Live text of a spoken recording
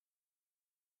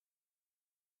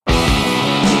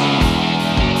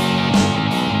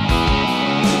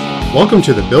Welcome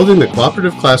to the Building the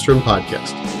Cooperative Classroom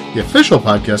podcast, the official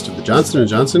podcast of the Johnson &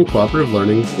 Johnson Cooperative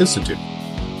Learning Institute.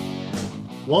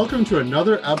 Welcome to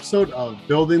another episode of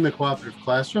Building the Cooperative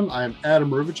Classroom. I'm Adam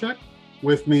Rubicek.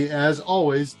 With me, as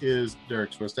always, is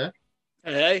Derek Swistak.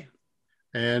 Hey.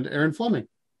 And Aaron Fleming.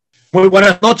 Muy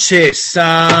buenas noches. Me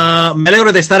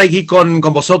alegro de estar aquí con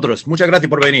vosotros. Muchas gracias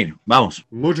por venir. Vamos.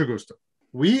 Mucho gusto.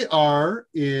 We are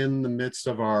in the midst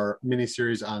of our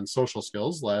mini-series on social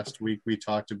skills. Last week, we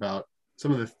talked about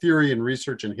some of the theory and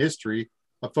research and history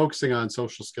of focusing on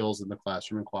social skills in the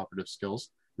classroom and cooperative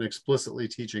skills and explicitly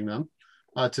teaching them.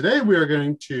 Today, we are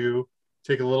going to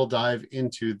take a little dive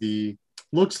into the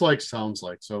looks like, sounds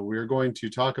like. So we're going to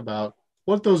talk about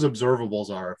what those observables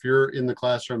are. If you're in the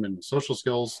classroom and social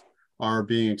skills are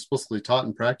being explicitly taught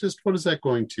and practiced, what is that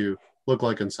going to look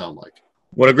like and sound like?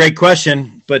 What a great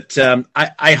question. But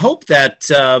I hope that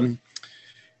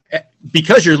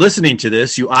because you're listening to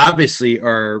this, you obviously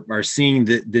are seeing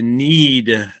the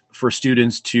need for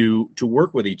students to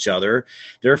work with each other.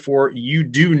 Therefore, you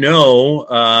do know,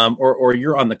 or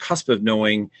you're on the cusp of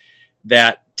knowing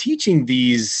that teaching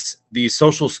these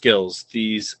social skills,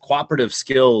 these cooperative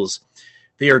skills,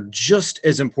 they are just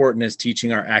as important as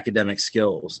teaching our academic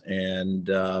skills. And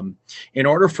in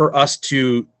order for us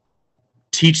to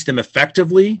teach them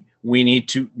effectively, we need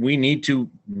to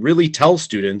really tell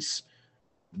students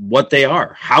what they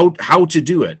are, how to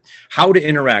do it, how to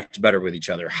interact better with each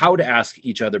other, how to ask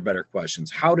each other better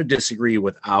questions, how to disagree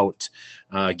without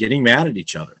getting mad at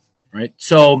each other, right?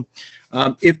 So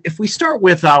if we start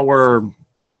with our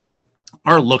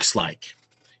looks like,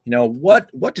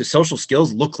 what do social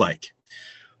skills look like?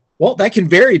 Well, that can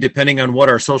vary depending on what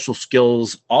our social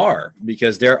skills are,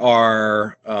 because there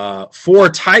are 4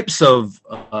 types of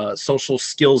social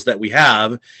skills that we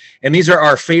have. And these are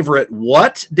our favorite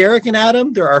what, Derek and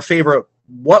Adam? They're our favorite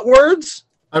what words?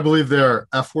 I believe they are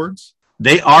F words.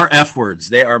 They are F words.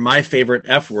 They are my favorite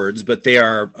F words, but they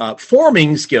are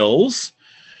forming skills.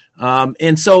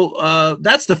 And so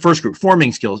that's the first group,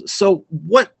 forming skills. So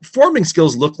what forming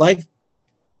skills look like?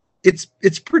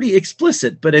 It's pretty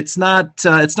explicit, but it's not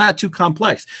too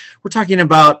complex. We're talking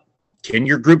about, can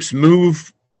your groups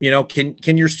move?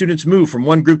 Can your students move from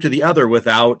one group to the other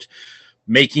without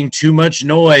making too much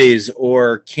noise?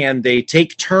 Or can they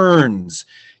take turns?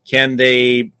 Can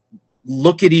they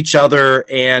look at each other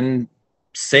and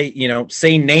say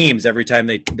names every time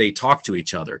they talk to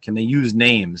each other? Can they use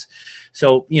names?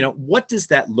 So, what does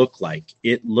that look like?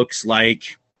 It looks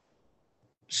like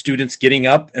students getting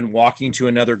up and walking to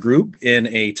another group in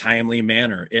a timely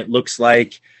manner. It looks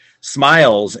like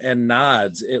smiles and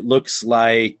nods. It looks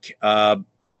like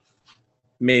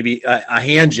maybe a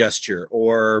hand gesture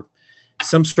or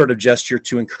some sort of gesture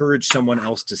to encourage someone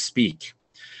else to speak.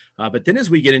 But then as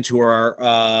we get into our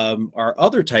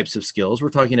other types of skills,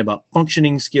 we're talking about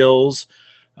functioning skills,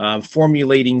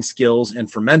 formulating skills, and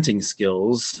fermenting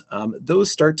skills. Those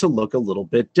start to look a little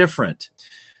bit different.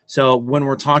 So when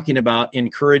we're talking about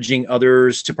encouraging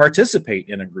others to participate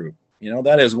in a group,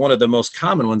 that is one of the most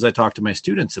common ones I talk to my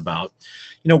students about.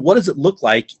 What does it look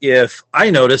like if I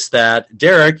notice that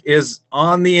Derek is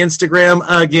on the Instagram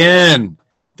again?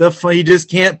 He just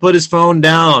can't put his phone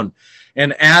down.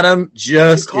 And Adam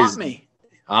just caught me.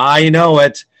 I know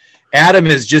it. Adam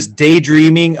is just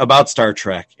daydreaming about Star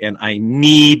Trek, and I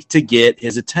need to get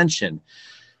his attention.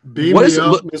 Beam me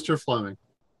up, Mr. Fleming.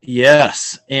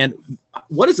 Yes. And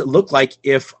what does it look like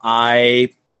if I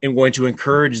am going to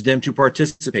encourage them to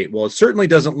participate? Well, it certainly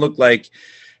doesn't look like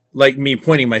me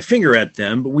pointing my finger at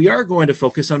them, but we are going to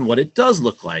focus on what it does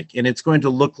look like. And it's going to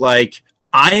look like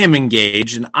I am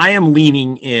engaged and I am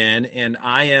leaning in and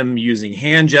I am using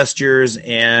hand gestures,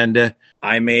 and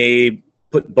I may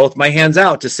put both my hands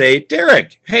out to say,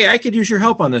 Derek, hey, I could use your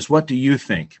help on this. What do you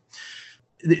think?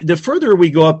 The further we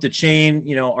go up the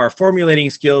chain, our formulating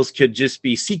skills could just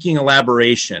be seeking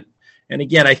elaboration. And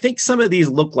again, I think some of these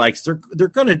look like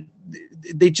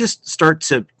they just start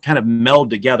to kind of meld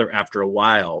together after a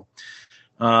while.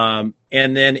 And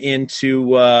then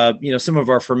into, some of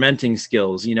our fermenting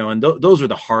skills, and those are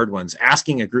the hard ones.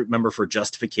 Asking a group member for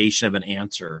justification of an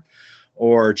answer,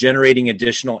 or generating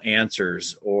additional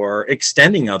answers, or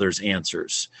extending others'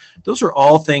 answers. Those are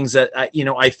all things that,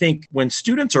 I think when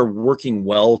students are working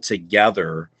well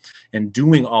together and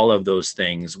doing all of those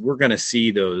things, we're going to see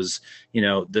those,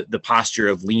 the posture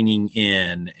of leaning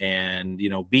in and,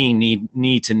 being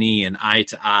knee to knee and eye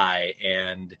to eye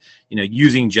and,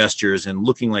 using gestures and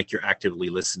looking like you're actively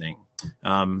listening.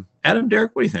 Adam,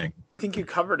 Derek, what do you think? I think you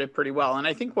covered it pretty well. And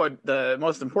I think what the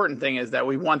most important thing is that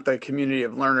we want the community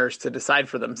of learners to decide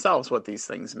for themselves what these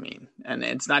things mean. And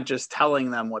it's not just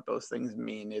telling them what those things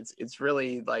mean. It's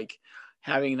really like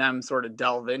having them sort of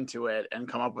delve into it and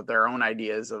come up with their own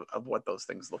ideas of what those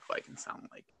things look like and sound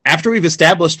like. After we've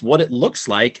established what it looks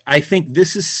like, I think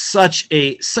this is such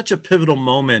a pivotal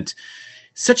moment,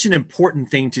 such an important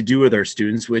thing to do with our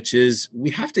students, which is we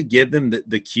have to give them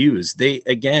the cues.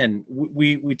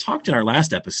 We talked in our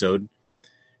last episode,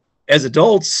 as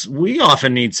adults, we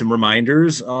often need some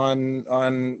reminders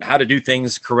on how to do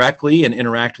things correctly and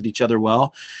interact with each other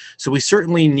well. So we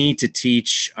certainly need to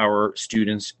teach our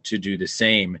students to do the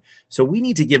same. So we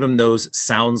need to give them those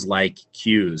sounds like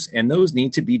cues, and those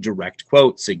need to be direct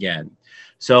quotes again.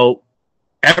 So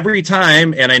every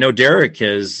time, and I know Derek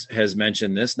has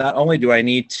mentioned this, not only do I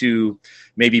need to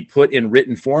maybe put in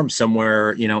written form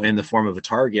somewhere, in the form of a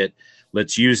target,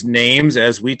 let's use names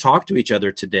as we talk to each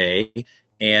other today.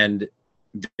 And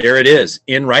there it is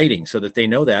in writing so that they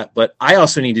know that. But I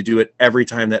also need to do it every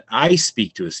time that I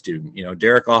speak to a student.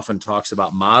 Derek often talks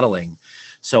about modeling.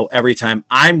 So every time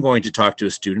I'm going to talk to a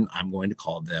student, I'm going to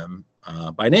call them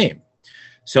by name.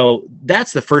 So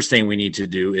that's the first thing we need to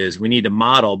do is we need to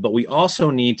model, but we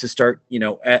also need to start,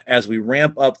 as we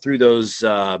ramp up through those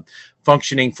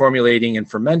functioning, formulating, and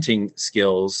fermenting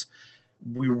skills,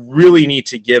 we really need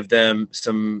to give them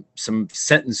some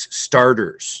sentence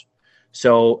starters.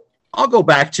 So I'll go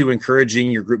back to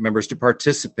encouraging your group members to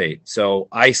participate. So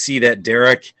I see that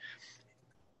Derek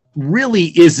really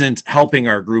isn't helping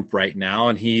our group right now,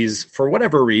 and he's, for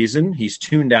whatever reason, he's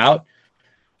tuned out.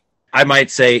 I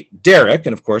might say, Derek,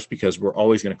 and of course, because we're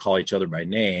always going to call each other by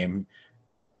name,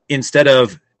 instead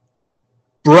of,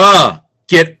 bruh,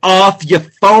 get off your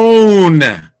phone,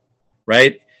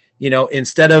 right?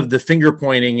 Instead of the finger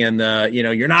pointing and the,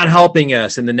 you're not helping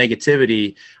us and the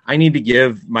negativity, I need to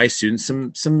give my students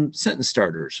some sentence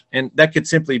starters. And that could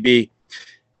simply be,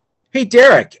 hey,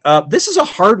 Derek, this is a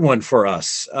hard one for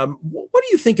us. What do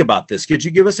you think about this? Could you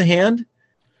give us a hand?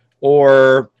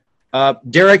 Or,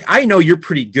 Derek, I know you're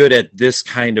pretty good at this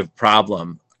kind of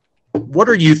problem. What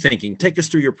are you thinking? Take us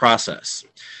through your process.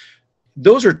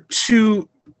 Those are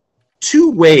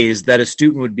two ways that a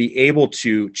student would be able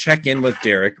to check in with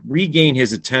Derek, regain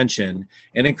his attention,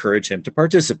 and encourage him to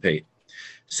participate.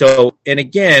 So, and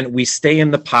again, we stay in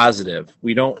the positive.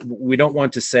 We don't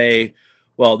want to say,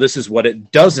 well, this is what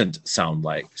it doesn't sound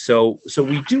like. So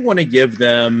we do want to give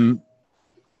them,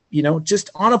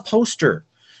 just on a poster,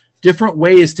 different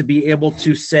ways to be able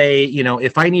to say,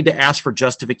 if I need to ask for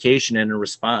justification in a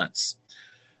response,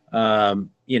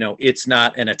 it's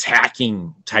not an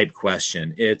attacking type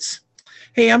question. It's,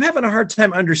 hey, I'm having a hard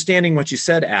time understanding what you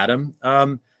said, Adam.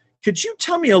 Could you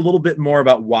tell me a little bit more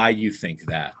about why you think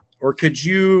that? Or could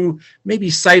you maybe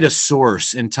cite a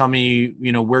source and tell me,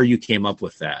 where you came up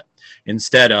with that?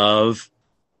 Instead of,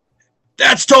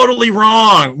 that's totally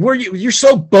wrong. You're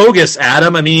so bogus,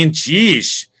 Adam. I mean,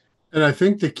 geez. And I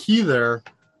think the key there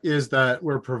is that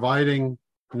we're providing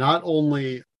not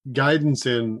only guidance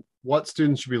in what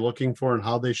students should be looking for and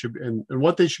how they should, and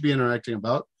what they should be interacting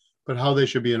about, but how they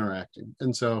should be interacting.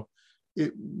 And so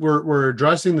we're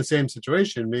addressing the same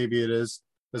situation. Maybe it is,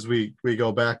 as we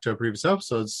go back to previous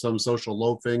episodes, some social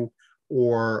loafing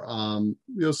or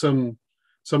some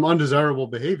undesirable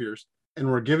behaviors, and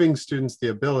we're giving students the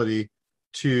ability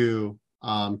to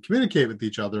communicate with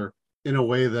each other in a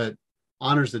way that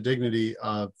honors the dignity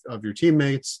of your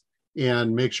teammates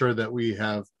and make sure that we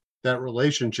have that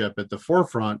relationship at the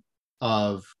forefront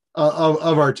of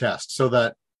our test, so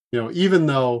that even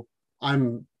though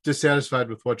I'm dissatisfied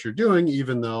with what you're doing,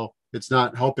 even though it's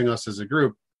not helping us as a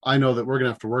group, I know that we're going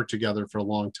to have to work together for a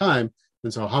long time.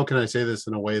 And so how can I say this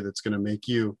in a way that's going to make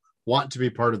you want to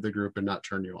be part of the group and not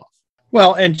turn you off?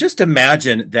 Well, and just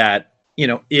imagine that,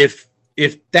 if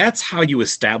that's how you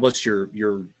establish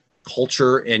your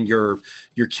culture and your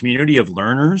community of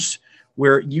learners,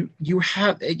 where you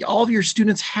have all of your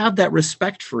students have that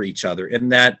respect for each other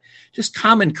and that just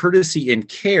common courtesy and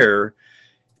care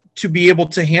to be able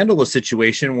to handle a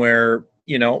situation where,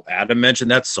 Adam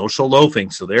mentioned that social loafing.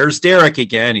 So there's Derek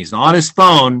again. He's on his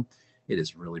phone. It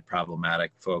is really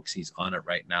problematic, folks. He's on it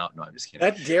right now. No, I'm just kidding.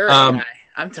 That Derek guy,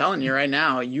 I'm telling you right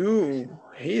now,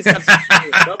 he's got some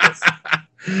serious troubles.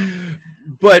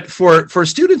 But for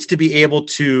students to be able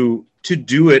to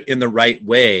do it in the right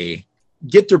way,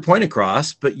 get their point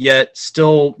across, but yet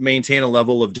still maintain a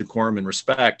level of decorum and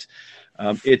respect,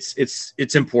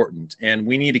 it's important. And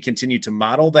we need to continue to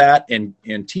model that and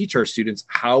teach our students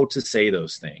how to say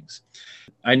those things.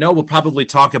 I know we'll probably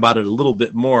talk about it a little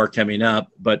bit more coming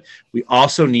up, but we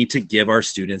also need to give our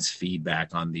students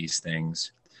feedback on these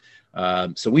things.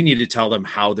 So we need to tell them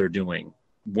how they're doing.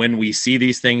 When we see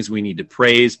these things, we need to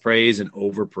praise, and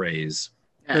overpraise.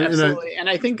 Absolutely. And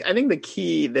I think the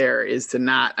key there is to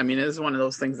not, I mean, this is one of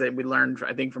those things that we learned,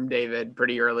 I think, from David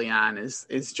pretty early on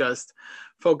is just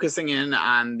focusing in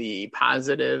on the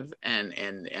positive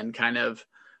and kind of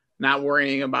not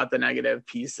worrying about the negative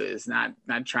pieces, not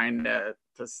trying to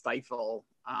stifle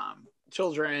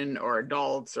children or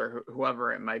adults or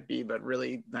whoever it might be, but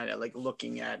really like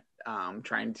looking at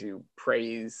trying to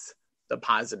praise the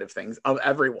positive things of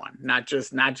everyone, not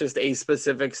just a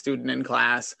specific student in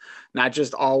class, not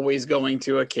just always going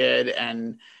to a kid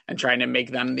and trying to make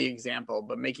them the example,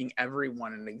 but making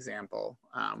everyone an example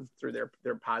through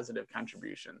their positive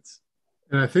contributions.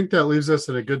 And I think that leaves us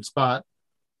in a good spot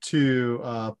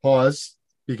to pause,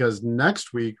 because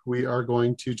next week we are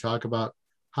going to talk about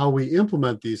how we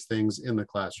implement these things in the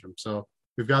classroom. So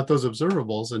we've got those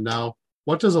observables, and now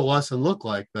what does a lesson look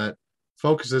like that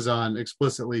focuses on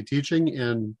explicitly teaching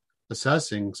and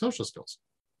assessing social skills?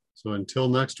 So until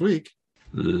next week,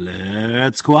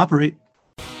 let's cooperate.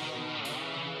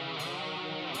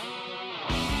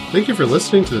 Thank you for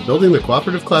listening to the Building the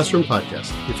Cooperative Classroom podcast,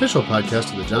 the official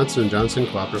podcast of the Johnson & Johnson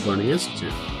Cooperative Learning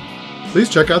Institute. Please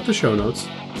check out the show notes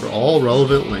for all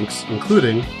relevant links,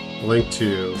 including a link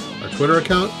to our Twitter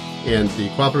account and the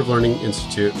Cooperative Learning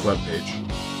Institute webpage.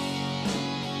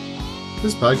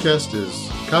 This podcast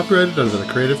is copyrighted under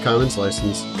the Creative Commons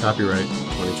license, copyright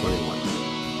 2021.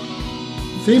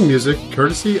 Theme music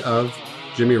courtesy of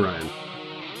Jimmy Ryan.